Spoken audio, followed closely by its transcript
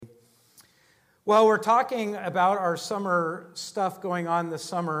Well, we're talking about our summer stuff going on this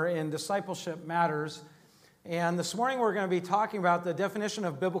summer in Discipleship Matters. And this morning we're going to be talking about the definition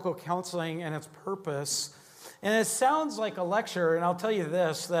of biblical counseling and its purpose. And it sounds like a lecture, and I'll tell you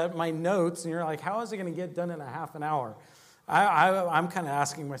this, that my notes, and you're like, how is it going to get done in a half an hour? I'm kind of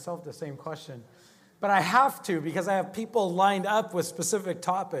asking myself the same question. But I have to, because I have people lined up with specific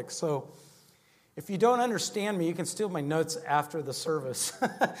topics. So if you don't understand me, you can steal my notes after the service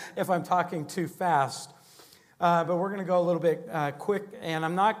if I'm talking too fast. But we're going to go a little bit quick, and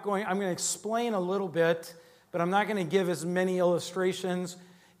I'm going to explain a little bit, but I'm not going to give as many illustrations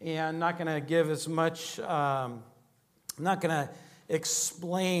and not going to give as much, I'm not going to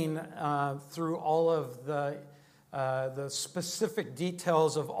explain through all of the specific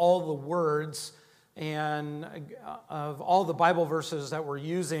details of all the words and of all the Bible verses that we're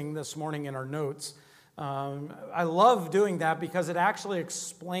using this morning in our notes. I love doing that because it actually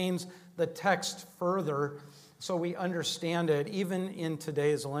explains the text further so we understand it, even in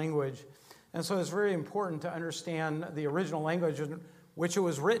today's language. And so it's very important to understand the original language in which it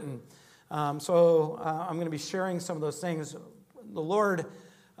was written. So I'm going to be sharing some of those things. The Lord,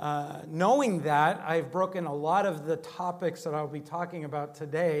 knowing that, I've broken a lot of the topics that I'll be talking about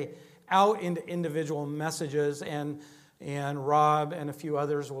today out into individual messages, and Rob and a few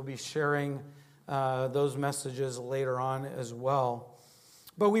others will be sharing those messages later on as well.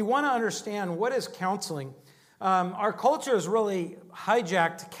 But we want to understand, what is counseling? Our culture has really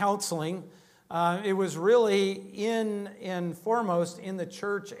hijacked counseling. It was really in foremost in the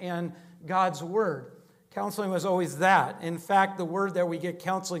church and God's Word. Counseling was always that. In fact, the word that we get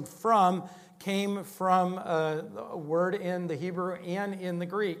counseling from came from a word in the Hebrew and in the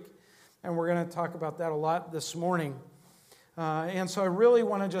Greek. And we're going to talk about that a lot this morning. And so I really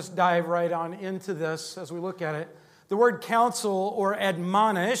want to just dive right on into this as we look at it. The word counsel or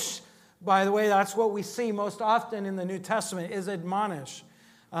admonish, by the way, that's what we see most often in the New Testament, is admonish.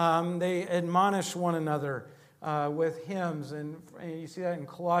 They admonish one another with hymns, and you see that in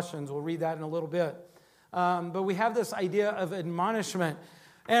Colossians. We'll read that in a little bit. But we have this idea of admonishment,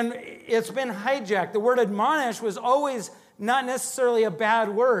 and it's been hijacked. The word admonish was always not necessarily a bad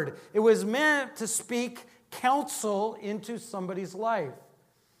word. It was meant to speak counsel into somebody's life.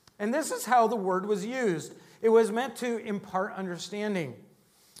 And this is how the word was used. It was meant to impart understanding.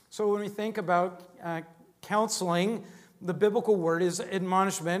 So when we think about counseling, the biblical word is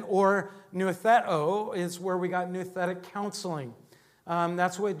admonishment, or noutheto is where we got nouthetic counseling.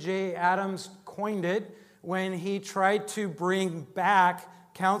 That's what J. Adams coined it when he tried to bring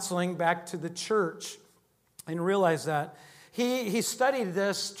back counseling back to the church and realized that. He studied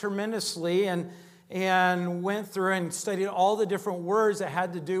this tremendously and went through and studied all the different words that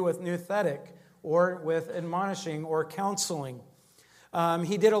had to do with nouthetic, or with admonishing or counseling.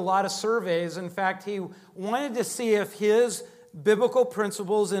 He did a lot of surveys. In fact, he wanted to see if his biblical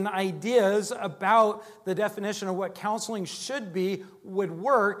principles and ideas about the definition of what counseling should be would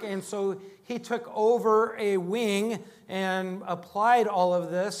work. And so he took over a wing and applied all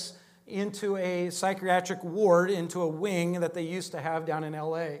of this into a psychiatric ward, into a wing that they used to have down in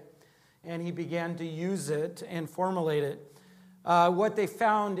LA. And he began to use it and formulate it. What they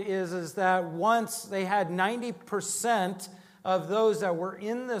found is that once they had 90% of those that were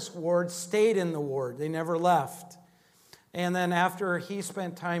in this ward stayed in the ward. They never left. And then after he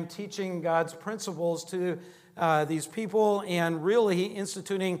spent time teaching God's principles to these people and really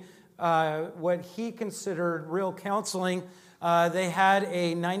instituting what he considered real counseling, they had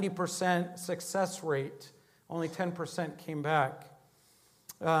a 90% success rate. Only 10% came back.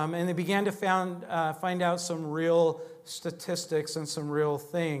 And they began to find out some real statistics and some real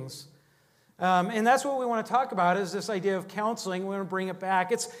things. And that's what we want to talk about, is this idea of counseling. We want to bring it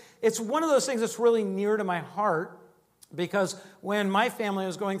back. It's one of those things that's really near to my heart, because when my family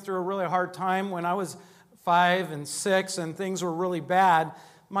was going through a really hard time, when I was 5 and 6 and things were really bad,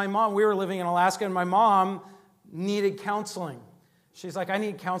 we were living in Alaska, and my mom needed counseling. She's like, I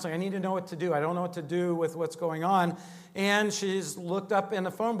need counseling. I need to know what to do. I don't know what to do with what's going on. And she's looked up in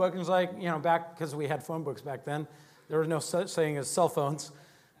the phone book and was like, back, because we had phone books back then, there was no such thing as cell phones.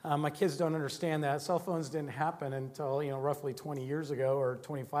 My kids don't understand that. Cell phones didn't happen until, roughly 20 years ago or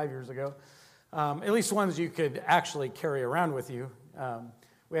 25 years ago. At least ones you could actually carry around with you.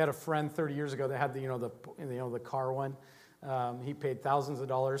 We had a friend 30 years ago that had the car one. He paid thousands of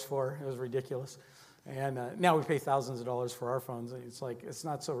dollars for. It was ridiculous. And now we pay thousands of dollars for our phones. It's like, it's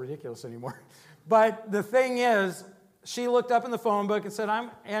not so ridiculous anymore. But the thing is, she looked up in the phone book and said,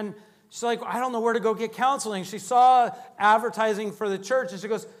 and she's like, I don't know where to go get counseling. She saw advertising for the church, and she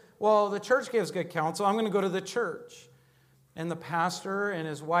goes, well, the church gives good counsel. I'm going to go to the church. And the pastor and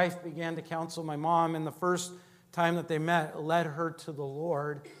his wife began to counsel my mom, and the first time that they met led her to the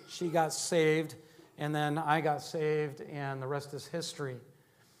Lord. She got saved, and then I got saved, and the rest is history.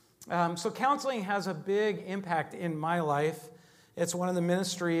 So counseling has a big impact in my life. It's one of the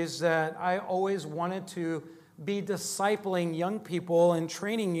ministries that I always wanted to be discipling young people and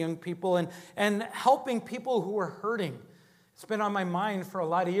training young people and helping people who were hurting. It's been on my mind for a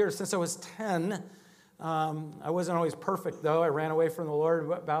lot of years, since I was 10. I wasn't always perfect, though. I ran away from the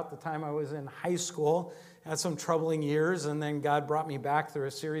Lord about the time I was in high school. Had some troubling years, and then God brought me back through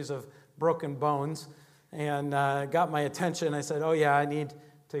a series of broken bones and got my attention. I said, oh yeah, I need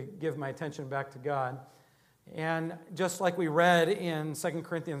to give my attention back to God. And just like we read in 2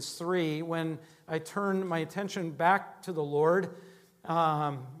 Corinthians 3, when I turned my attention back to the Lord,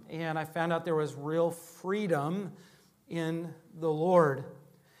 and I found out there was real freedom in the Lord.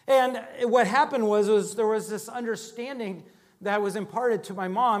 And what happened was there was this understanding that was imparted to my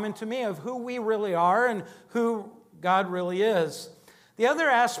mom and to me of who we really are and who God really is. The other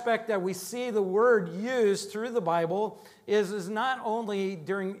aspect that we see the word used through the Bible is not only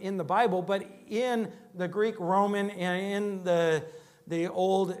in the Bible, but in the Greek, Roman, and in the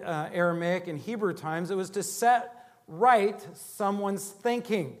old Aramaic and Hebrew times. It was to set right someone's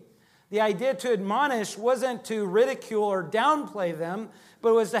thinking. The idea to admonish wasn't to ridicule or downplay them, but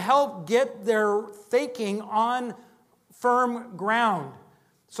it was to help get their thinking on firm ground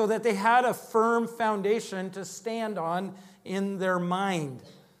so that they had a firm foundation to stand on in their mind.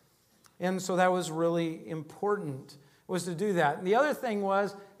 And so that was really important, was to do that. And the other thing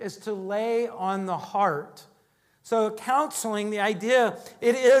is to lay on the heart. So counseling, the idea,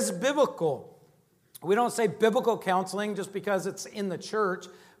 it is biblical. We don't say biblical counseling just because it's in the church.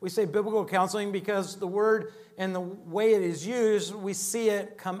 We say biblical counseling because the word and the way it is used, we see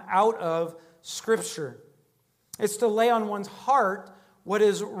it come out of Scripture. It's to lay on one's heart what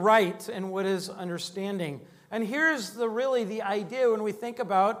is right and what is understanding. And here's really the idea when we think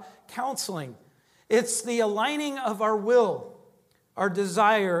about counseling. It's the aligning of our will, our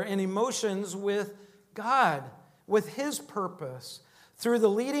desire, and emotions with God, with His purpose, through the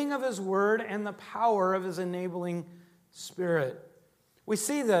leading of His Word and the power of His enabling Spirit. We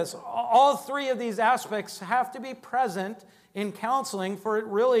see this. All three of these aspects have to be present in counseling for it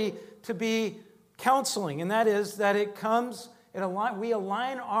really to be counseling. And that is that we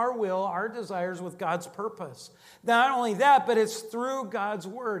align our will, our desires with God's purpose. Not only that, but it's through God's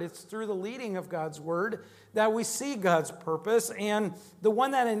Word. It's through the leading of God's Word that we see God's purpose. And the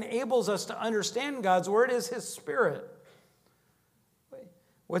one that enables us to understand God's Word is His Spirit.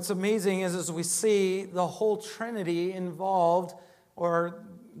 What's amazing is we see the whole Trinity involved, or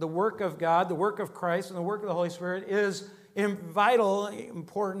the work of God, the work of Christ, and the work of the Holy Spirit is vital,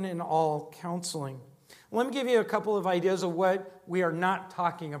 important in all counseling. Let me give you a couple of ideas of what we are not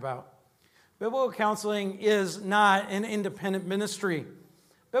talking about. Biblical counseling is not an independent ministry.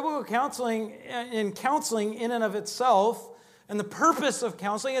 Biblical counseling in and of itself, and the purpose of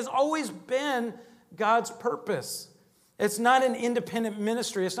counseling has always been God's purpose. It's not an independent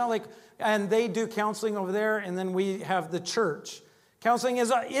ministry. It's not like, and they do counseling over there, and then we have the church. Counseling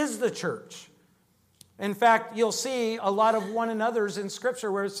is the church. In fact, you'll see a lot of one another's in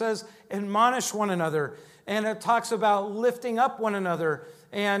Scripture where it says, admonish one another. And it talks about lifting up one another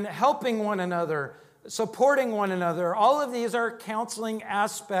and helping one another, supporting one another. All of these are counseling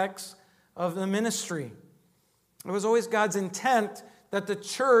aspects of the ministry. It was always God's intent that the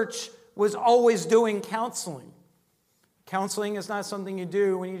church was always doing counseling. Counseling is not something you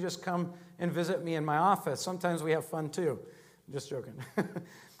do when you just come and visit me in my office. Sometimes we have fun too. I'm just joking.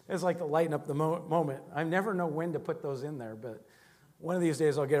 It's like to lighten up the moment. I never know when to put those in there, but one of these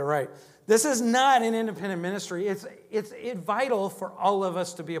days I'll get it right. This is not an independent ministry. It's vital for all of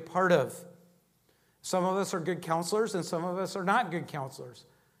us to be a part of. Some of us are good counselors and some of us are not good counselors.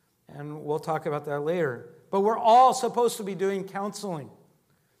 And we'll talk about that later. But we're all supposed to be doing counseling.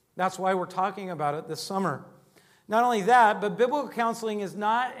 That's why we're talking about it this summer. Not only that, but biblical counseling is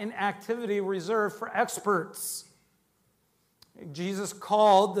not an activity reserved for experts. Jesus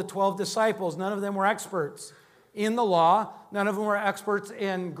called the 12 disciples. None of them were experts in the law. None of them were experts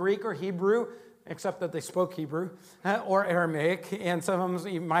in Greek or Hebrew, except that they spoke Hebrew or Aramaic. And some of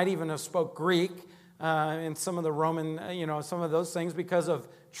them might even have spoke Greek and some of the Roman, some of those things because of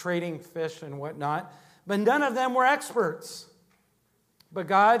trading fish and whatnot. But none of them were experts. But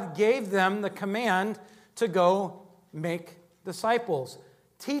God gave them the command to go make disciples,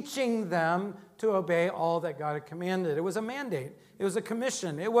 teaching them to obey all that God had commanded. It was a mandate. It was a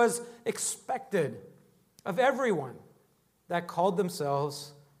commission. It was expected of everyone that called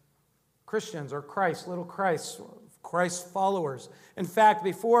themselves Christians or Christ, little Christ, Christ's followers. In fact,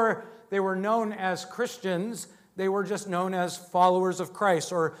 before they were known as Christians, they were just known as followers of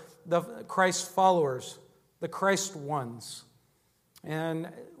Christ, or the Christ followers, the Christ ones. And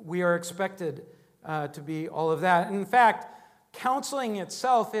we are expected to be all of that. And in fact, counseling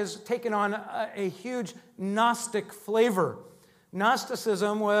itself has taken on a huge Gnostic flavor.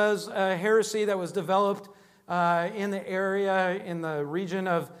 Gnosticism was a heresy that was developed in the area, in the region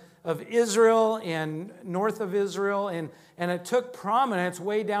of Israel and north of Israel, and it took prominence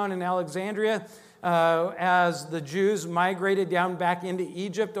way down in Alexandria as the Jews migrated down back into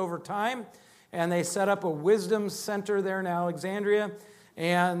Egypt over time, and they set up a wisdom center there in Alexandria,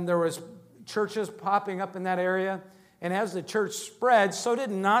 and there was churches popping up in that area. And as the church spread, so did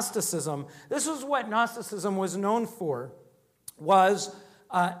Gnosticism. This was what Gnosticism was known for, was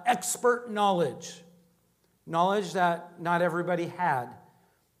expert knowledge. Knowledge that not everybody had.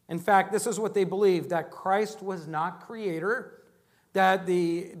 In fact, this is what they believed, that Christ was not creator, that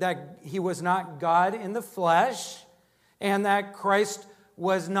he was not God in the flesh, and that Christ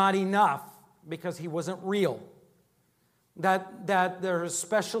was not enough because he wasn't real. That there's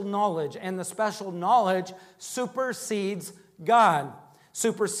special knowledge, and the special knowledge supersedes God,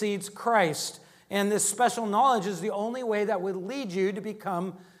 supersedes Christ. And this special knowledge is the only way that would lead you to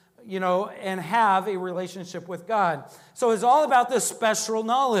become, and have a relationship with God. So it's all about this special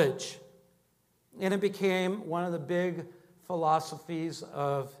knowledge. And it became one of the big philosophies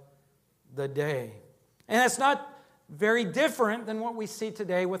of the day. And it's not very different than what we see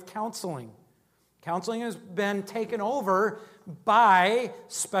today with counseling. Counseling has been taken over by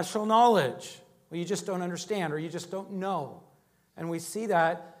special knowledge. Well, you just don't understand, or you just don't know. And we see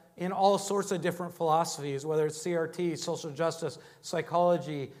that in all sorts of different philosophies, whether it's CRT, social justice,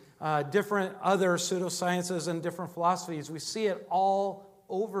 psychology, different other pseudosciences and different philosophies. We see it all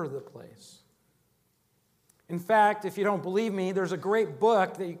over the place. In fact, if you don't believe me, there's a great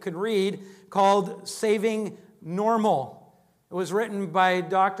book that you could read called Saving Normal. It was written by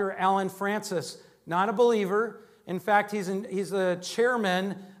Dr. Alan Francis, not a believer. In fact, he's the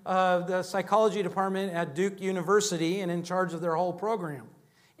chairman of the psychology department at Duke University and in charge of their whole program.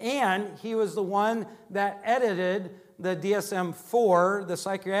 And he was the one that edited the DSM-4, the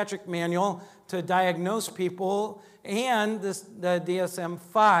psychiatric manual to diagnose people, and the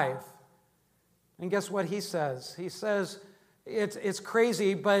DSM-5. And guess what he says? He says it's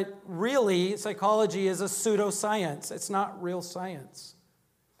crazy, but really psychology is a pseudoscience. It's not real science.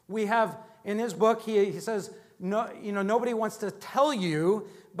 We have, in his book, he says, nobody wants to tell you,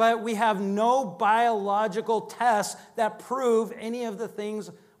 but we have no biological tests that prove any of the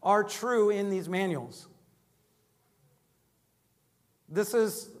things are true in these manuals. This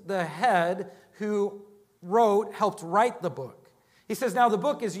is the head who helped write the book. He says, now the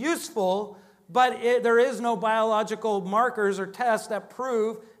book is useful, but there is no biological markers or tests that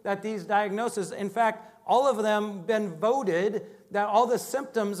prove that these diagnoses, in fact, all of them been voted, that all the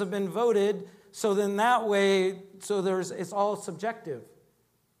symptoms have been voted, so then that way, it's all subjective.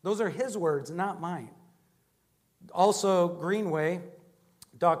 Those are his words, not mine. Also, Greenway,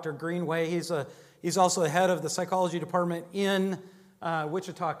 Dr. Greenway, he's also the head of the psychology department in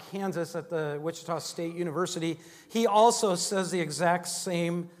Wichita, Kansas at the Wichita State University. He also says the exact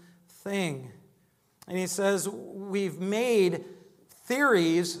same thing. And he says, we've made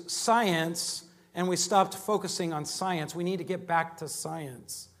theories science, and we stopped focusing on science. We need to get back to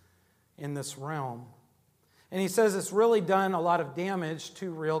science in this realm. And he says it's really done a lot of damage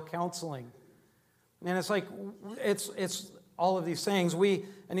to real counseling. And it's like, it's all of these things.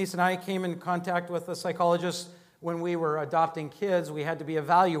 Anise and I came in contact with a psychologist when we were adopting kids. We had to be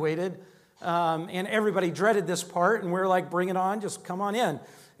evaluated, and everybody dreaded this part, and we were like, bring it on, just come on in.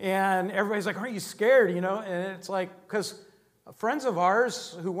 And everybody's like, aren't you scared, And it's like, because friends of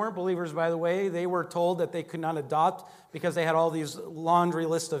ours, who weren't believers, by the way, they were told that they could not adopt because they had all these laundry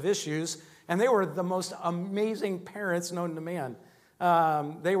list of issues, and they were the most amazing parents known to man.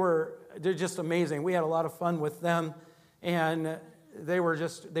 They're just amazing. We had a lot of fun with them, and they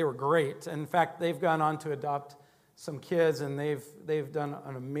were great. In fact, they've gone on to adopt some kids, and they've done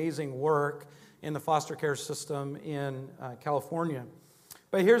an amazing work in the foster care system in California.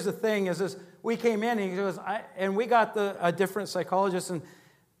 But here's the thing: is we came in, and he goes, and we got a different psychologist,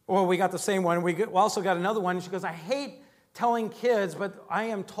 we got the same one. We also got another one. And she goes, I hate telling kids, but I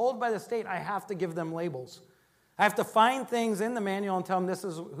am told by the state I have to give them labels. I have to find things in the manual and tell them this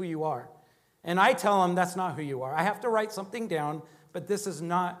is who you are. And I tell them that's not who you are. I have to write something down, but this is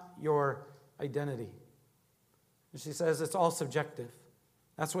not your identity. And she says it's all subjective.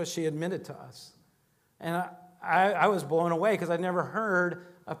 That's what she admitted to us. And I was blown away because I'd never heard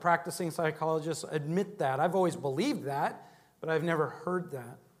a practicing psychologist admit that. I've always believed that, but I've never heard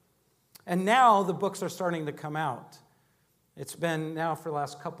that. And now the books are starting to come out. It's been now for the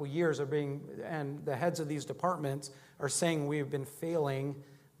last couple years, and the heads of these departments are saying we've been failing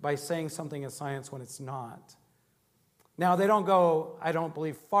by saying something in science when it's not. Now, they don't go, I don't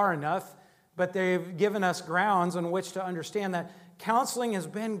believe, far enough, but they've given us grounds on which to understand that counseling has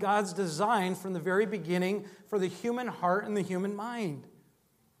been God's design from the very beginning for the human heart and the human mind.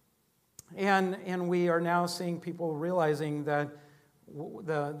 And we are now seeing people realizing that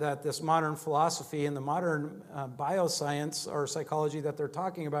this modern philosophy and the modern bioscience or psychology that they're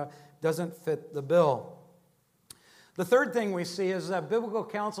talking about doesn't fit the bill. The third thing we see is that biblical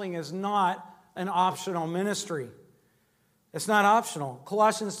counseling is not an optional ministry. It's not optional.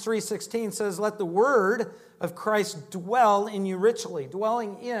 Colossians 3:16 says, "Let the word of Christ dwell in you richly."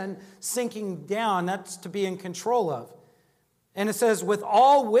 Dwelling in, sinking down, that's to be in control of. And it says, "with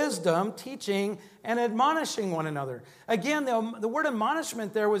all wisdom, teaching and admonishing one another." Again, the word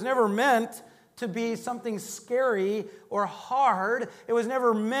admonishment there was never meant to be something scary or hard. It was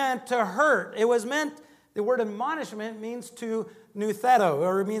never meant to hurt. The word admonishment means to noutheto,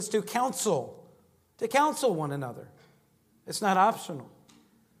 or it means to counsel one another. It's not optional.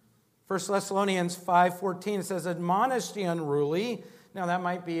 1 Thessalonians 5:14 says, "Admonish the unruly." Now that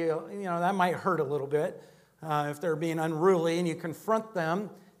might be, that might hurt a little bit. If they're being unruly and you confront them,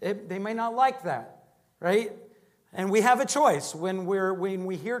 they may not like that, right? And we have a choice. When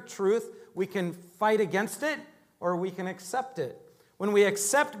we hear truth, we can fight against it or we can accept it. When we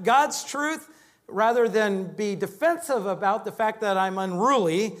accept God's truth, rather than be defensive about the fact that I'm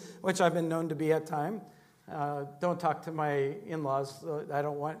unruly, which I've been known to be at times, don't talk to my in-laws. I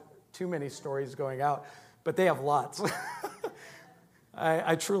don't want too many stories going out, but they have lots.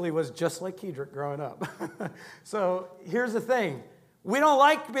 I truly was just like Kedrick growing up. So here's the thing. We don't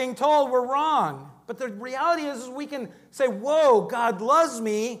like being told we're wrong. But the reality is we can say, whoa, God loves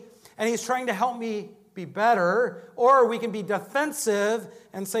me, and he's trying to help me be better. Or we can be defensive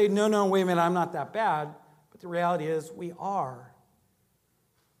and say, no, wait a minute, I'm not that bad. But the reality is we are.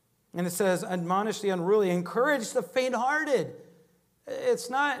 And it says, admonish the unruly, encourage the faint-hearted. It's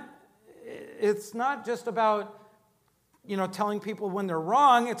not just about telling people when they're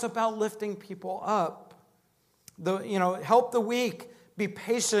wrong. It's about lifting people up. Help the weak. Be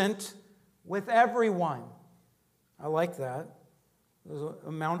patient with everyone. I like that. There's an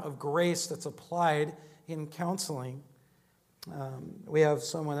amount of grace that's applied in counseling. We have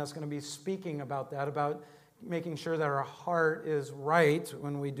someone that's going to be speaking about that, about making sure that our heart is right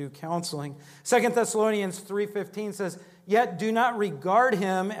when we do counseling. 2 Thessalonians 3:15 says, "Yet do not regard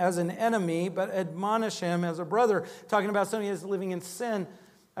him as an enemy, but admonish him as a brother." Talking about somebody who's living in sin.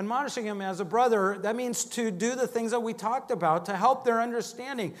 Admonishing him as a brother, that means to do the things that we talked about, to help their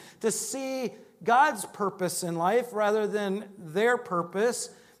understanding, to see God's purpose in life rather than their purpose,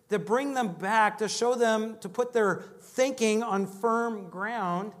 to bring them back, to show them, to put their thinking on firm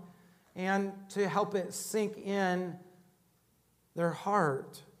ground, and to help it sink in their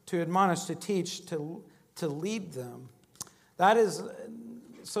heart, to admonish, to teach, to lead them. That is,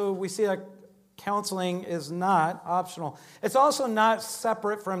 so we see that counseling is not optional. It's also not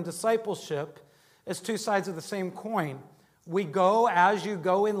separate from discipleship. It's two sides of the same coin. We go as you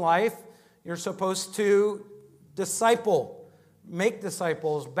go in life. You're supposed to disciple, make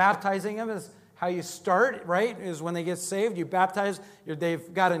disciples. Baptizing them is how you start, right? Is when they get saved, you baptize.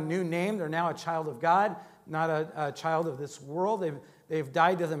 They've got a new name. They're now a child of God, not a child of this world. They've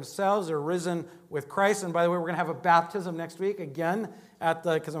died to themselves. They're risen with Christ. And by the way, we're going to have a baptism next week again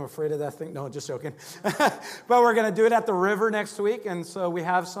because I'm afraid of that thing. No, just joking. But we're going to do it at the river next week. And so we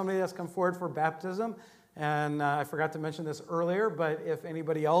have somebody that's come forward for baptism. And I forgot to mention this earlier, but if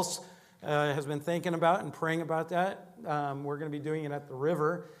anybody else has been thinking about and praying about that, we're going to be doing it at the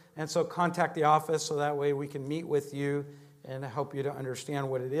river. And so contact the office so that way we can meet with you and help you to understand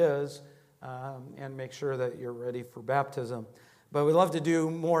what it is and make sure that you're ready for baptism. But we'd love to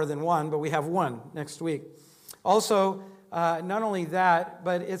do more than one, but we have one next week. Also, not only that,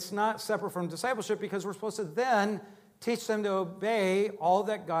 but it's not separate from discipleship because we're supposed to then teach them to obey all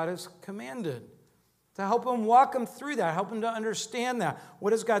that God has commanded, to help them walk them through that, help them to understand that.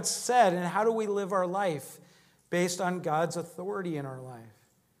 What has God said, and how do we live our life based on God's authority in our life?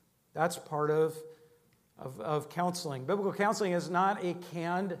 That's part of counseling. Biblical counseling is not a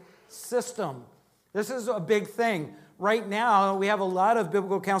canned system. This is a big thing. Right now, we have a lot of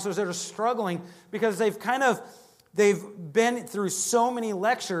biblical counselors that are struggling because they've been through so many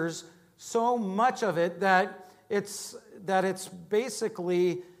lectures, so much of it that it's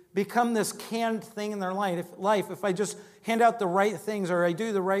basically become this canned thing in their life. If I just hand out the right things, or I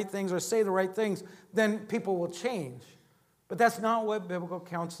do the right things, or say the right things, then people will change. But that's not what biblical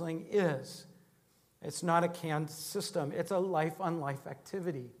counseling is. It's not a canned system. It's a life-on-life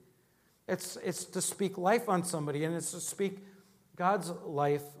activity. It's to speak life on somebody, and it's to speak God's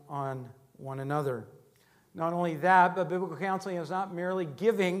life on one another. Not only that, but biblical counseling is not merely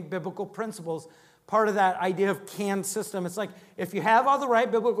giving biblical principles. Part of that idea of canned system, it's like if you have all the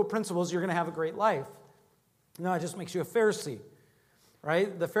right biblical principles, you're going to have a great life. No, it just makes you a Pharisee,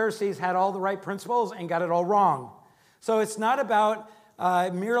 right? The Pharisees had all the right principles and got it all wrong. So it's not about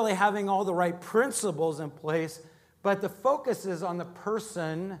merely having all the right principles in place, but the focus is on the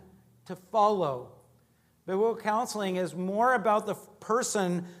person to follow. Biblical counseling is more about the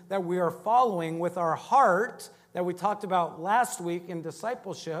person that we are following with our heart that we talked about last week in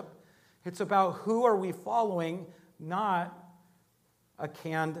discipleship. It's about who are we following, not a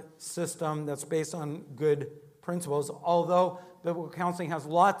canned system that's based on good principles, although biblical counseling has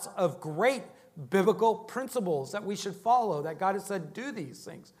lots of great biblical principles that we should follow, that God has said, do these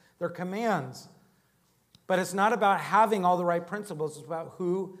things. They're commands. But it's not about having all the right principles. It's about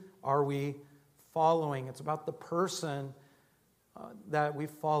who are we following. It's about the person that we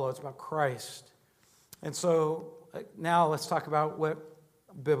follow. It's about Christ. And so now let's talk about what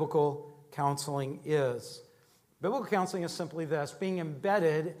biblical counseling is. Biblical counseling is simply this: being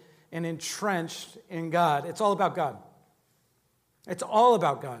embedded and entrenched in God. It's all about God. It's all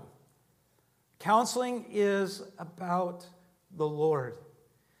about God. Counseling is about the Lord.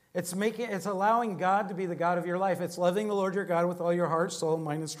 It's allowing God to be the God of your life. It's loving the Lord your God with all your heart, soul,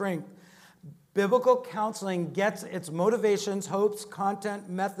 mind, and strength. Biblical counseling gets its motivations, hopes, content,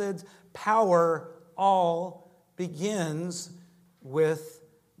 methods, power, all begins with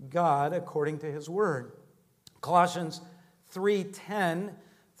God according to His Word. Colossians 3:10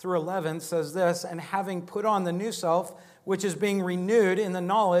 through 11 says this, and having put on the new self, which is being renewed in the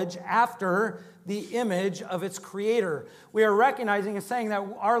knowledge after the image of its creator. We are recognizing and saying that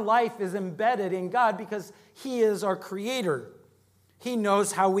our life is embedded in God because He is our creator. He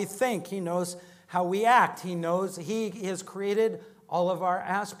knows how we think. He knows how we act. He knows He has created all of our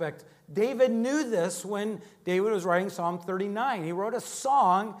aspects. David knew this when David was writing Psalm 39. He wrote a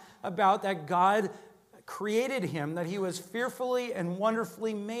song about that God created him, that he was fearfully and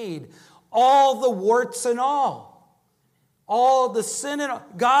wonderfully made. All the warts and all the sin and all.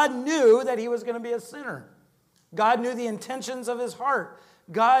 God knew that he was going to be a sinner. God knew the intentions of his heart.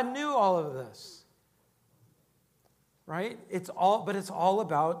 God knew all of this. Right? It's all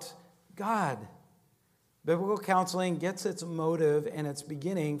about God. Biblical counseling gets its motive and its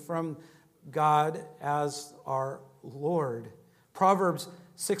beginning from God as our Lord. Proverbs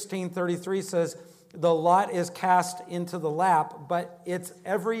 16:33 says, the lot is cast into the lap, but its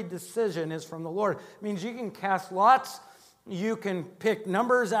every decision is from the Lord. It means you can cast lots, you can pick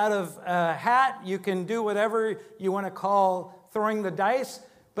numbers out of a hat, you can do whatever you want to call throwing the dice,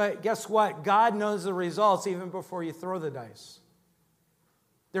 but guess what? God knows the results even before you throw the dice.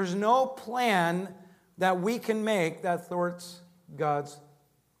 There's no plan that we can make that thwarts God's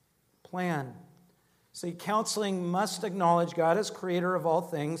plan. See, counseling must acknowledge God as creator of all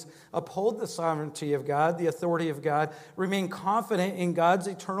things, uphold the sovereignty of God, the authority of God, remain confident in God's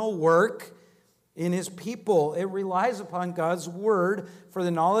eternal work in His people. It relies upon God's word for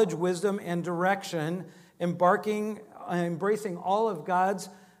the knowledge, wisdom, and direction, embracing all of God's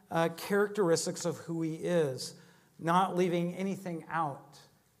characteristics of who He is, not leaving anything out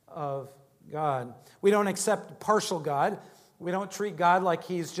of God. We don't accept partial God. We don't treat God like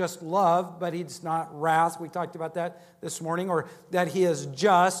He's just love, but He's not wrath. We talked about that this morning. Or that He is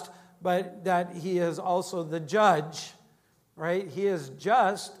just, but that He is also the judge. Right? He is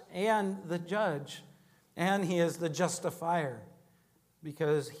just and the judge. And He is the justifier.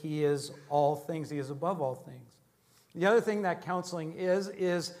 Because He is all things. He is above all things. The other thing that counseling is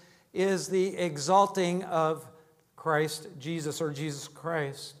the exalting of Christ Jesus, or Jesus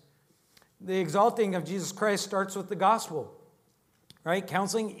Christ. The exalting of Jesus Christ starts with the gospel. Right?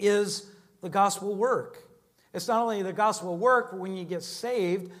 Counseling is the gospel work. It's not only the gospel work when you get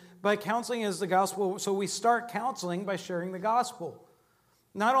saved, but counseling is the gospel. So we start counseling by sharing the gospel.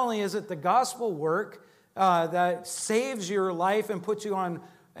 Not only is it the gospel work that saves your life and puts you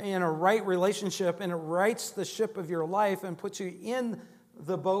in a right relationship, and it rights the ship of your life and puts you in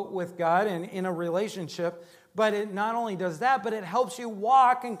the boat with God and in a relationship, but it not only does that, but it helps you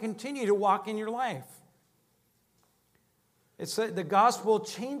walk and continue to walk in your life. The gospel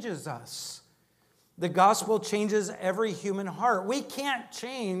changes us. The gospel changes every human heart. We can't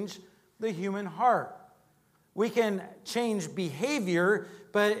change the human heart. We can change behavior,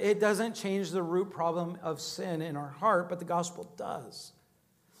 but it doesn't change the root problem of sin in our heart, but the gospel does.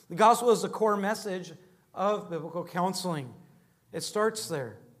 The gospel is the core message of biblical counseling. It starts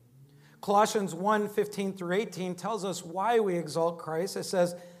there. Colossians 1:15 through 18 tells us why we exalt Christ. It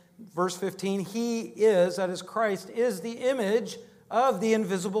says, verse 15, He is, that is Christ, is the image of the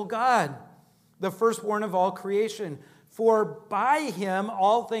invisible God, the firstborn of all creation. For by Him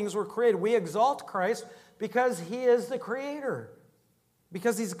all things were created. We exalt Christ because He is the Creator,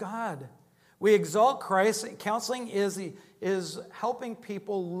 because He's God. We exalt Christ. Counseling is helping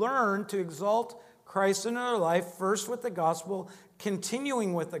people learn to exalt Christ in their life, first with the gospel,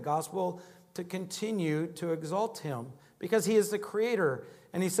 continuing with the gospel to continue to exalt Him, because He is the Creator.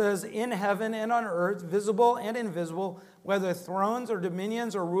 And He says, in heaven and on earth, visible and invisible, whether thrones or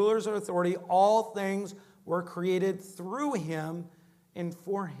dominions or rulers or authority, all things were created through Him and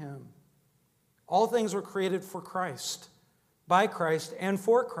for Him. All things were created for Christ, by Christ, and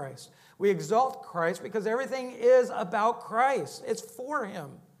for Christ. We exalt Christ because everything is about Christ. It's for Him.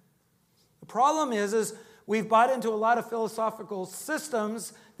 The problem is we've bought into a lot of philosophical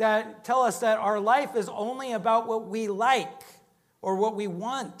systems that tell us that our life is only about what we like or what we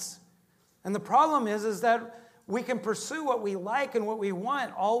want. And the problem is that we can pursue what we like and what we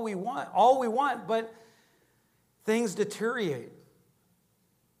want, all we want, but things deteriorate.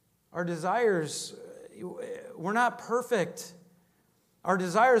 Our desires, we're not perfect. Our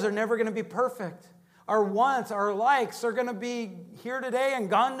desires are never going to be perfect. Our wants, our likes are going to be here today and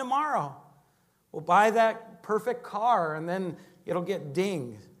gone tomorrow. We'll buy that perfect car and then it'll get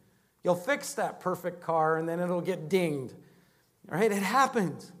dinged. You'll fix that perfect car and then it'll get dinged. All right, it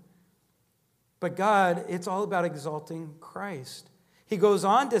happens. But God, it's all about exalting Christ. He goes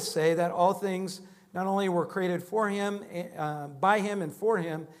on to say that all things not only were created for Him, by Him and for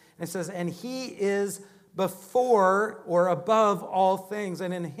Him, and it says, and He is before or above all things,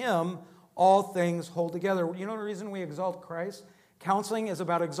 and in Him all things hold together. You know the reason we exalt Christ? Counseling is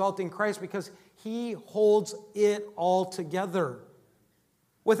about exalting Christ because He holds it all together.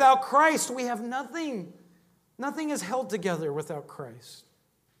 Without Christ, we have nothing. Nothing is held together without Christ.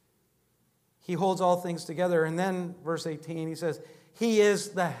 He holds all things together. And then, verse 18, he says, He is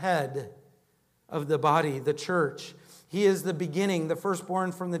the head of the body, the church. He is the beginning, the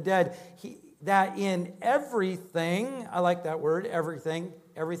firstborn from the dead. That in everything, I like that word, everything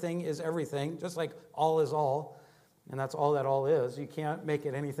is everything, just like all is all. And that's all that all is. You can't make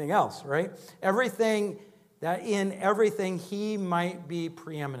it anything else, right? Everything, that in everything He might be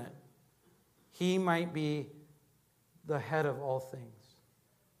preeminent. He might be the head of all things.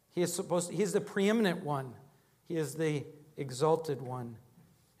 He's the preeminent one. He is the exalted one.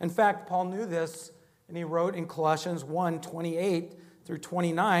 In fact, Paul knew this, and he wrote in Colossians 1:28 through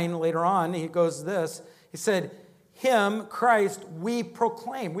 29, later on, he goes this. He said, Him, Christ, we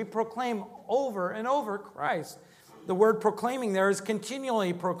proclaim. We proclaim over and over Christ. The word proclaiming there is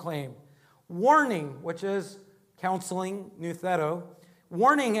continually proclaim. Warning, which is counseling, noutheto,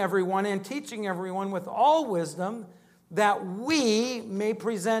 warning everyone and teaching everyone with all wisdom, that we may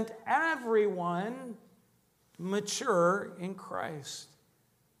present everyone mature in Christ.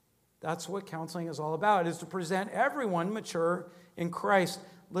 That's what counseling is all about, is to present everyone mature in Christ.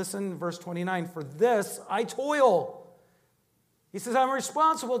 Listen, verse 29, for this I toil. He says, I'm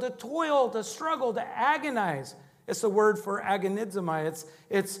responsible to toil, to struggle, to agonize. It's the word for agonizomai.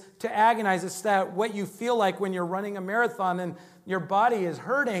 It's to agonize. It's that what you feel like when you're running a marathon and your body is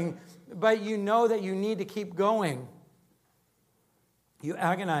hurting, but you know that you need to keep going. You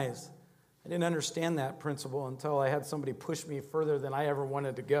agonize. I didn't understand that principle until I had somebody push me further than I ever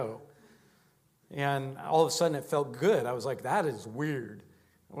wanted to go. And all of a sudden it felt good. I was like, that is weird.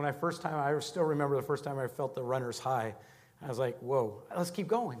 I still remember the first time I felt the runner's high. I was like, whoa, let's keep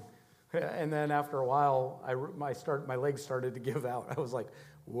going. And then after a while, my legs started to give out. I was like,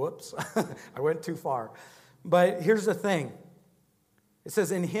 whoops, I went too far. But here's the thing. It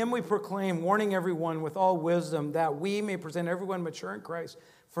says, in Him we proclaim, warning everyone with all wisdom, that we may present everyone mature in Christ.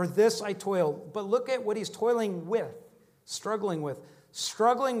 For this I toil. But look at what he's toiling with, struggling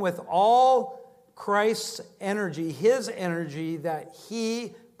with all Christ's energy, His energy that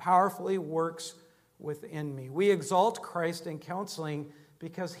He powerfully works within me. We exalt Christ in counseling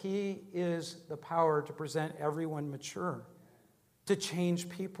because He is the power to present everyone mature, to change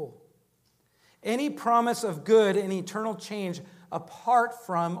people. Any promise of good and eternal change apart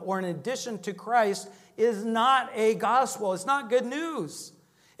from or in addition to Christ is not a gospel. It's not good news.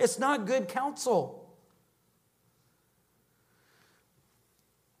 It's not good counsel.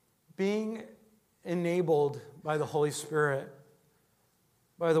 Being enabled by the Holy Spirit,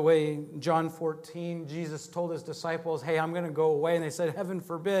 By the way, John 14, Jesus told his disciples, hey, I'm going to go away. And they said, heaven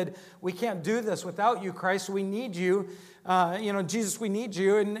forbid, we can't do this without you, Christ. We need you. Jesus, we need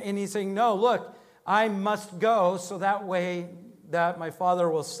you. And he's saying, no, look, I must go so that way that my Father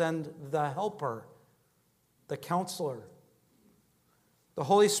will send the helper, the counselor. The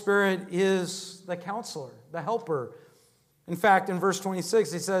Holy Spirit is the counselor, the helper. In fact, in verse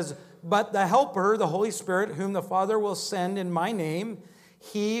 26, he says, but the helper, the Holy Spirit, whom the Father will send in my name,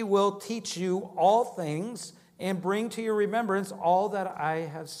 he will teach you all things and bring to your remembrance all that I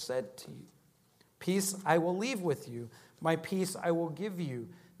have said to you. Peace I will leave with you. My peace I will give you.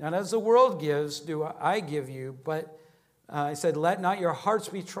 Not as the world gives, do I give you. But I said, let not your hearts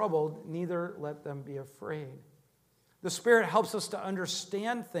be troubled, neither let them be afraid. The Spirit helps us to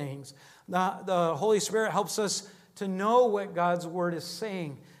understand things. The Holy Spirit helps us to know what God's Word is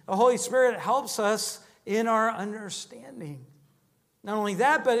saying. The Holy Spirit helps us in our understanding. Not only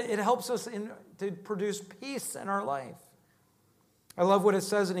that, but it helps us to produce peace in our life. I love what it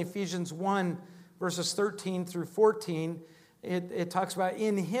says in Ephesians 1, verses 13 through 14. It talks about,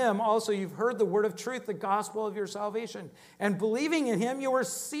 in him also you've heard the word of truth, the gospel of your salvation. And believing in him, you were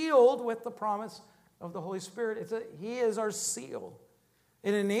sealed with the promise of the Holy Spirit. He is our seal.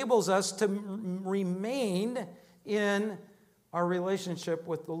 It enables us to remain in our relationship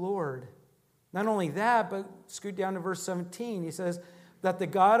with the Lord. Not only that, but scoot down to verse 17. He says, that the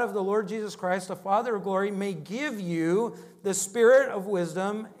God of the Lord Jesus Christ, the Father of glory, may give you the spirit of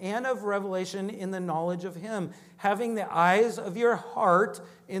wisdom and of revelation in the knowledge of him, having the eyes of your heart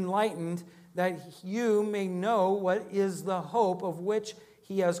enlightened, that you may know what is the hope of which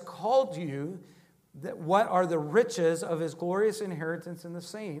he has called you, that what are the riches of his glorious inheritance in the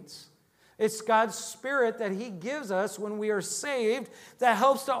saints. It's God's Spirit that he gives us when we are saved that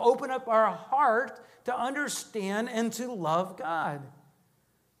helps to open up our heart to understand and to love God.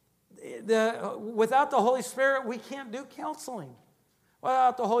 Without the Holy Spirit, we can't do counseling.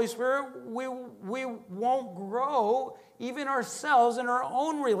 Without the Holy Spirit, we won't grow even ourselves in our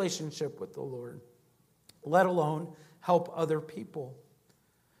own relationship with the Lord, let alone help other people.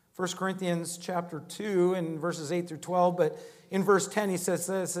 1 Corinthians chapter 2 and verses 8 through 12, but in verse 10 he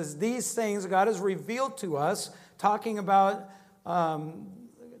says, these things God has revealed to us, talking about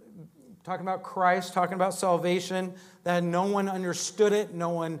Christ, talking about salvation, that no one understood it, no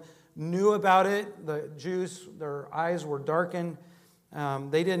one knew about it. The Jews, their eyes were darkened.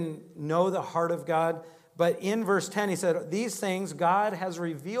 They didn't know the heart of God. But in verse 10 he said, these things God has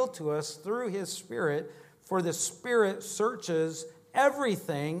revealed to us through his Spirit, for the Spirit searches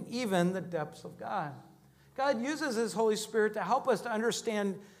everything, even the depths of God. God uses his Holy Spirit to help us to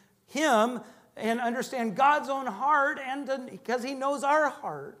understand him and understand God's own heart, and because he knows our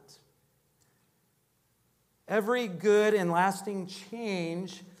heart. Every good and lasting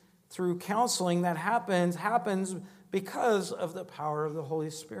change through counseling that happens because of the power of the Holy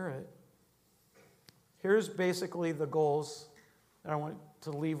Spirit. Here's basically the goals that I want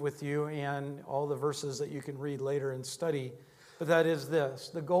to leave with you, and all the verses that you can read later and study. But that is this.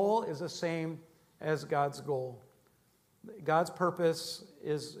 The goal is the same as God's goal. God's purpose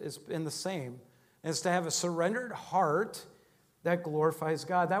is in the same. It's to have a surrendered heart that glorifies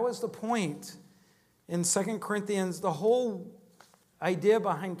God. That was the point. In 2 Corinthians, the whole idea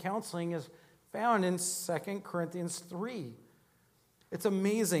behind counseling is found in 2 Corinthians 3. It's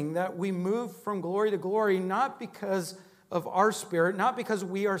amazing that we move from glory to glory, not because of our spirit, not because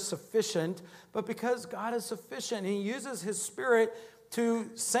we are sufficient, but because God is sufficient. And he uses his Spirit to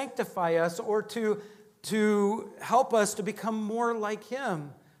sanctify us, or to help us to become more like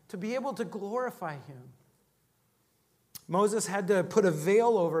him, to be able to glorify him. Moses had to put a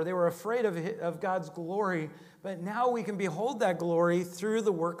veil over. They were afraid of God's glory, but now we can behold that glory through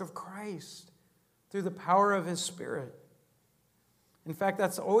the work of Christ, through the power of his Spirit. In fact,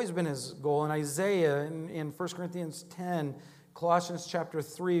 that's always been his goal. In Isaiah, in 1 Corinthians 10, Colossians chapter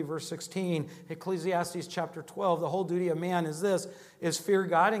 3, verse 16, Ecclesiastes chapter 12, the whole duty of man is this, is fear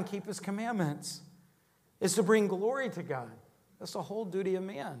God and keep his commandments. Is to bring glory to God. That's the whole duty of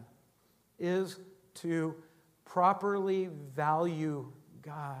man, is to properly value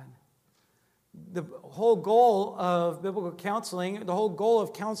God. The whole goal of biblical counseling, the whole goal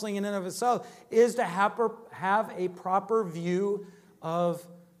of counseling in and of itself, is to have a proper view of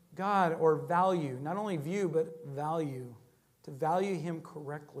God, or value. Not only view, but value. To value him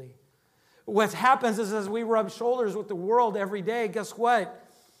correctly. What happens is, as we rub shoulders with the world every day, guess what?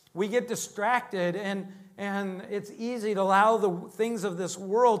 We get distracted, and it's easy to allow the things of this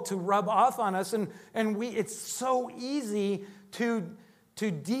world to rub off on us, and it's so easy to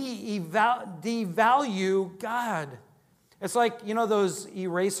devalue God. It's like, those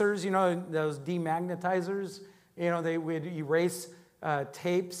erasers, those demagnetizers, they would erase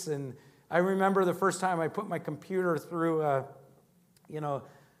tapes. And I remember the first time I put my computer through,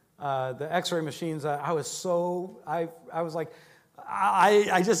 the x-ray machines, I was like,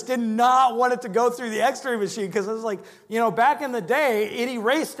 I just did not want it to go through the x-ray machine because it was like, back in the day, it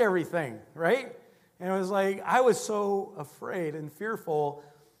erased everything, right? And it was like, I was so afraid and fearful.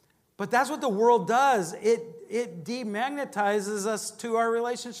 But that's what the world does. It demagnetizes us to our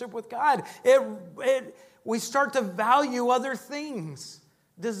relationship with God. We start to value other things,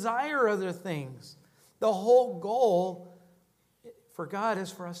 desire other things. The whole goal for God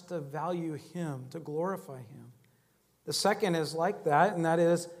is for us to value Him, to glorify Him. The second is like that, and that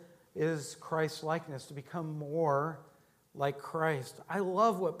is Christ's likeness, to become more like Christ. I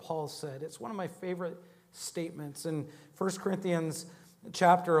love what Paul said. It's one of my favorite statements in 1 Corinthians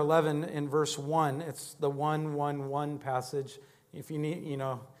chapter 11 in verse 1. It's the 1:1:1 passage. If you need,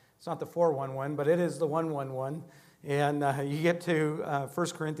 it's not the 4:1:1, but it is the 1:1:1. And you get to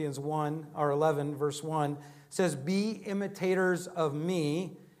 1 Corinthians 1 or 11 verse 1. It says, "Be imitators of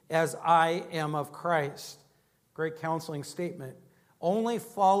me as I am of Christ." Great counseling statement. Only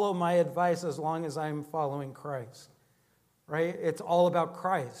follow my advice as long as I'm following Christ. Right? It's all about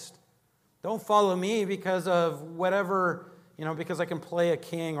Christ. Don't follow me because of whatever, because I can play a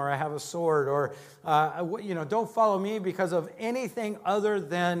king or I have a sword, or, don't follow me because of anything other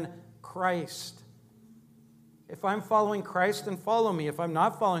than Christ. If I'm following Christ, then follow me. If I'm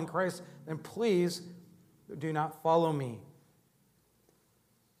not following Christ, then please do not follow me.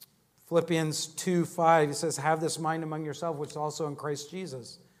 Philippians 2:5, he says, "Have this mind among yourself, which is also in Christ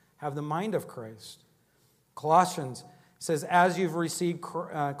Jesus." Have the mind of Christ. Colossians says, as you've received,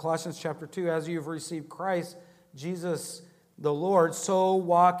 Colossians chapter 2, as you've received Christ, Jesus the Lord, so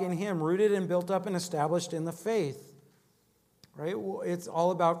walk in Him, rooted and built up and established in the faith. Right? Well, it's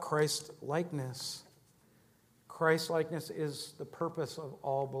all about Christ likeness. Christ likeness is the purpose of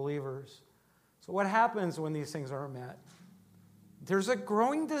all believers. So what happens when these things are met? There's a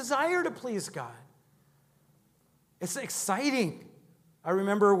growing desire to please God. It's exciting. I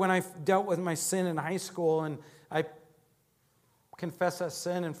remember when I dealt with my sin in high school, and I confessed that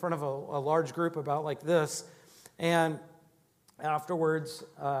sin in front of a large group about like this, and afterwards,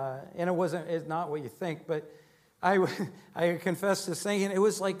 and it's not what you think, but I confessed this thing, and it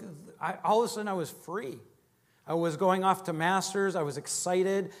was like all of a sudden I was free. I was going off to masters. I was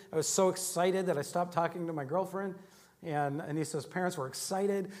excited. I was so excited that I stopped talking to my girlfriend. And Anissa's parents were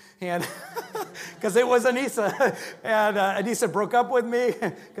excited, and because it was Anissa. And Anissa broke up with me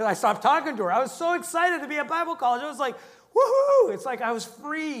because I stopped talking to her. I was so excited to be at Bible college. I was like, woohoo! It's like I was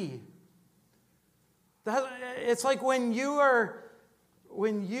free. It's like when you are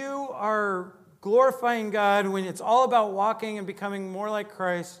glorifying God, when it's all about walking and becoming more like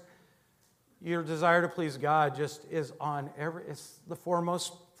Christ, your desire to please God just is it's the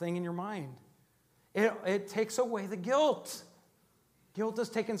foremost thing in your mind. It takes away the guilt. Guilt is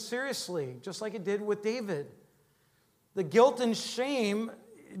taken seriously, just like it did with David. The guilt and shame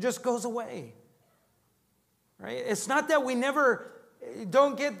just goes away. Right? It's not that we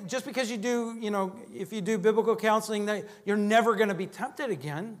don't get, just because you do, if you do biblical counseling, that you're never going to be tempted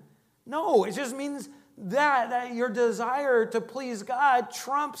again. No, it just means that your desire to please God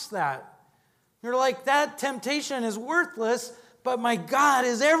trumps that. You're like, that temptation is worthless, but my God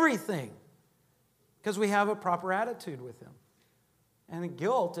is everything. Because we have a proper attitude with Him. And the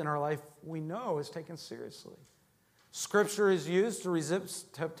guilt in our life, we know, is taken seriously. Scripture is used to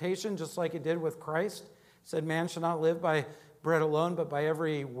resist temptation, just like it did with Christ. It said, man shall not live by bread alone, but by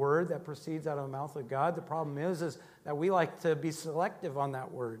every word that proceeds out of the mouth of God. The problem is that we like to be selective on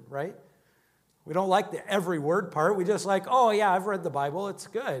that word, right? We don't like the every word part. We just like, oh yeah, I've read the Bible, it's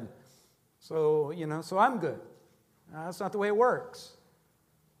good. So, so I'm good. That's not the way it works.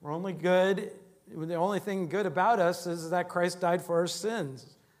 We're only good. The only thing good about us is that Christ died for our sins,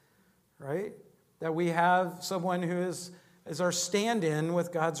 right? That we have someone who is our stand-in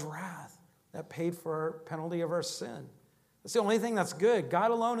with God's wrath, that paid for our penalty of our sin. That's the only thing that's good.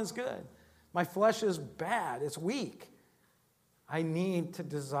 God alone is good. My flesh is bad. It's weak. I need to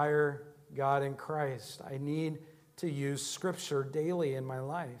desire God in Christ. I need to use Scripture daily in my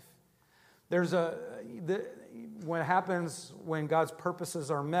life. What happens when God's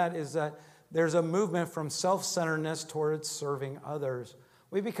purposes are met is that there's a movement from self-centeredness towards serving others.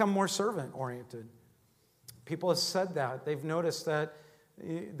 We become more servant-oriented. People have said that. They've noticed that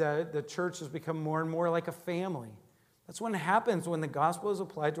the church has become more and more like a family. That's what happens when the gospel is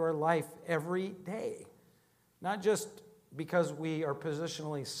applied to our life every day. Not just because we are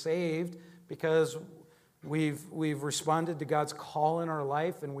positionally saved, because We've responded to God's call in our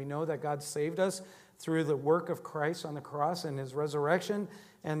life, and we know that God saved us through the work of Christ on the cross and his resurrection.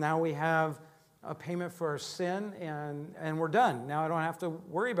 And now we have a payment for our sin, and we're done. Now I don't have to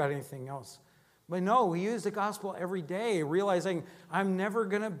worry about anything else. But no, we use the gospel every day, realizing I'm never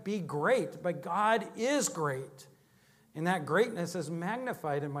going to be great, but God is great. And that greatness is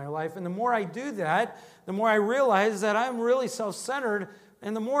magnified in my life. And the more I do that, the more I realize that I'm really self-centered.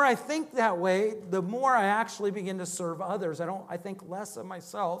 And the more I think that way, the more I actually begin to serve others. I think less of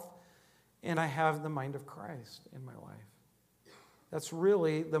myself, and I have the mind of Christ in my life. That's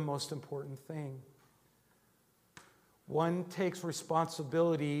really the most important thing. One takes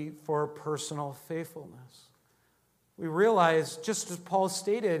responsibility for personal faithfulness. We realize, just as Paul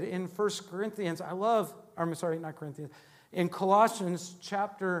stated in 1 Corinthians, in Colossians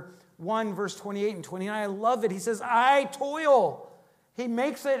chapter 1, verse 28 and 29, I love it. He says, I toil. He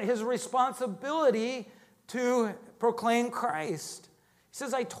makes it his responsibility to proclaim Christ. He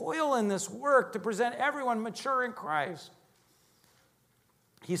says, I toil in this work to present everyone mature in Christ.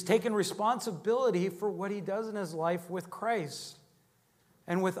 He's taken responsibility for what he does in his life with Christ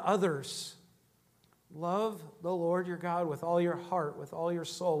and with others. Love the Lord your God with all your heart, with all your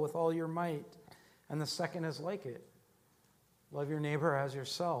soul, with all your might. And the second is like it. Love your neighbor as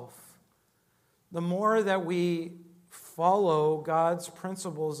yourself. The more that we follow God's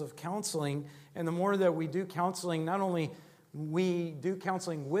principles of counseling, and the more that we do counseling, not only we do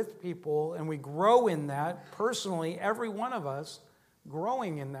counseling with people and we grow in that personally, every one of us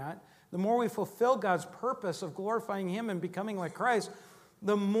growing in that, the more we fulfill God's purpose of glorifying him and becoming like Christ,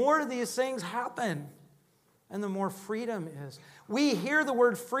 the more these things happen and the more freedom is. We hear the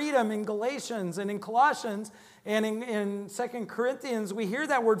word freedom in Galatians and in Colossians and in 2 Corinthians. We hear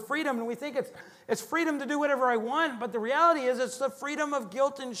that word freedom and we think it's freedom to do whatever I want, but the reality is it's the freedom of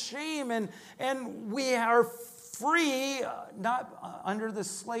guilt and shame, and we are free, not under the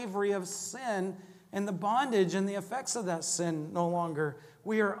slavery of sin and the bondage and the effects of that sin no longer.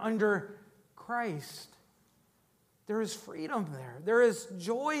 We are under Christ. There is freedom there. There is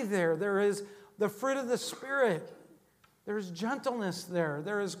joy there. There is the fruit of the Spirit. There is gentleness there.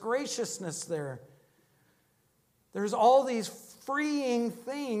 There is graciousness there. There's all these freeing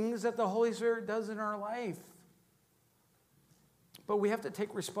things that the Holy Spirit does in our life. But we have to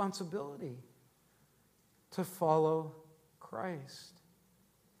take responsibility to follow Christ.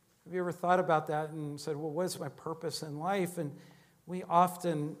 Have you ever thought about that and said, well, what is my purpose in life? And we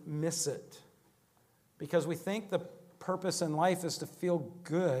often miss it because we think the purpose in life is to feel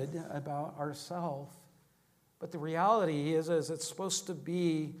good about ourselves. But the reality is it's supposed to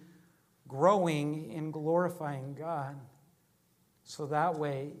be growing in glorifying God. So that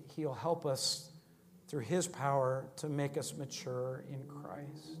way he'll help us through his power to make us mature in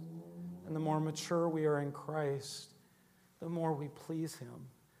Christ. And the more mature we are in Christ, the more we please him.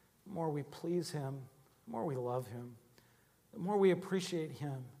 The more we please him, the more we love him, the more we appreciate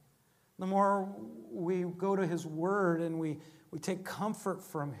him, the more we go to his word and we take comfort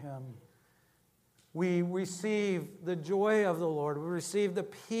from him. We receive the joy of the Lord. We receive the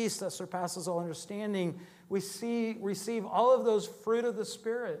peace that surpasses all understanding. We receive all of those fruit of the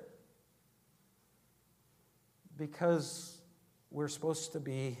Spirit because we're supposed to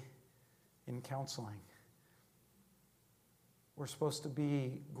be in counseling. We're supposed to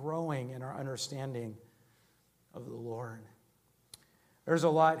be growing in our understanding of the Lord. There's a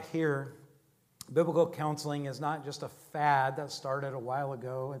lot here. Biblical counseling is not just a fad that started a while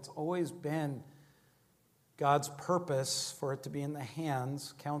ago. It's always been God's purpose for it to be in the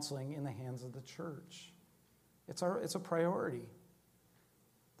hands, counseling in the hands of the church. It's a priority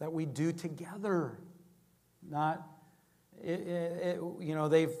that we do together. Not,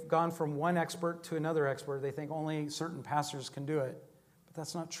 they've gone from one expert to another expert. They think only certain pastors can do it. But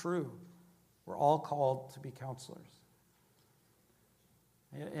that's not true. We're all called to be counselors.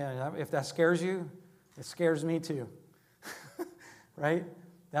 And if that scares you, it scares me too. Right?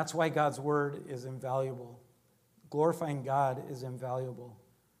 That's why God's word is invaluable. Glorifying God is invaluable.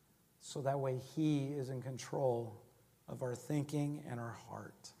 So that way he is in control of our thinking and our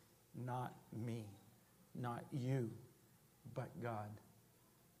heart. Not me, not you, but God.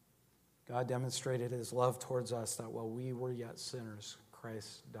 God demonstrated his love towards us that while we were yet sinners,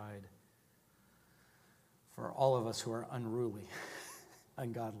 Christ died for all of us who are unruly,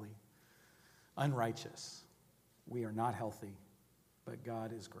 ungodly, unrighteous. We are not healthy, but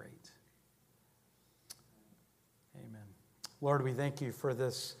God is great. Amen. Lord, we thank you for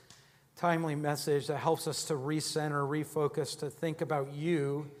this timely message that helps us to recenter, refocus, to think about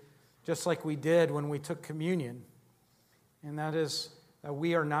you, just like we did when we took communion. And that is that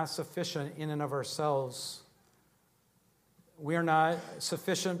we are not sufficient in and of ourselves. We are not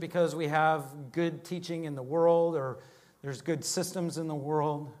sufficient because we have good teaching in the world or there's good systems in the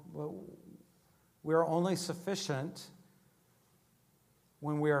world. But we are only sufficient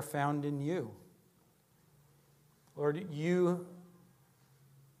when we are found in you. Lord, you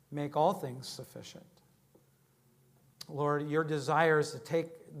make all things sufficient. Lord, your desire is to take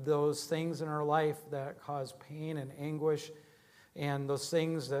those things in our life that cause pain and anguish and those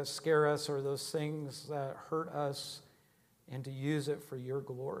things that scare us or those things that hurt us and to use it for your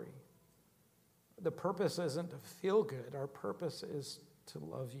glory. The purpose isn't to feel good. Our purpose is to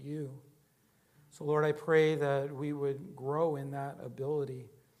love you. So, Lord, I pray that we would grow in that ability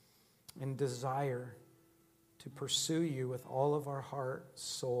and desire to pursue you with all of our heart,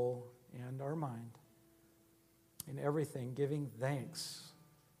 soul, and our mind. In everything, giving thanks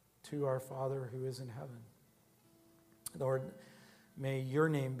to our Father who is in heaven. Lord, may your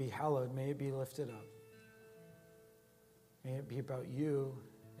name be hallowed. May it be lifted up. May it be about you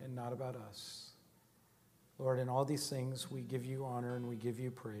and not about us. Lord, in all these things, we give you honor and we give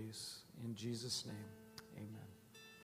you praise. In Jesus' name, amen.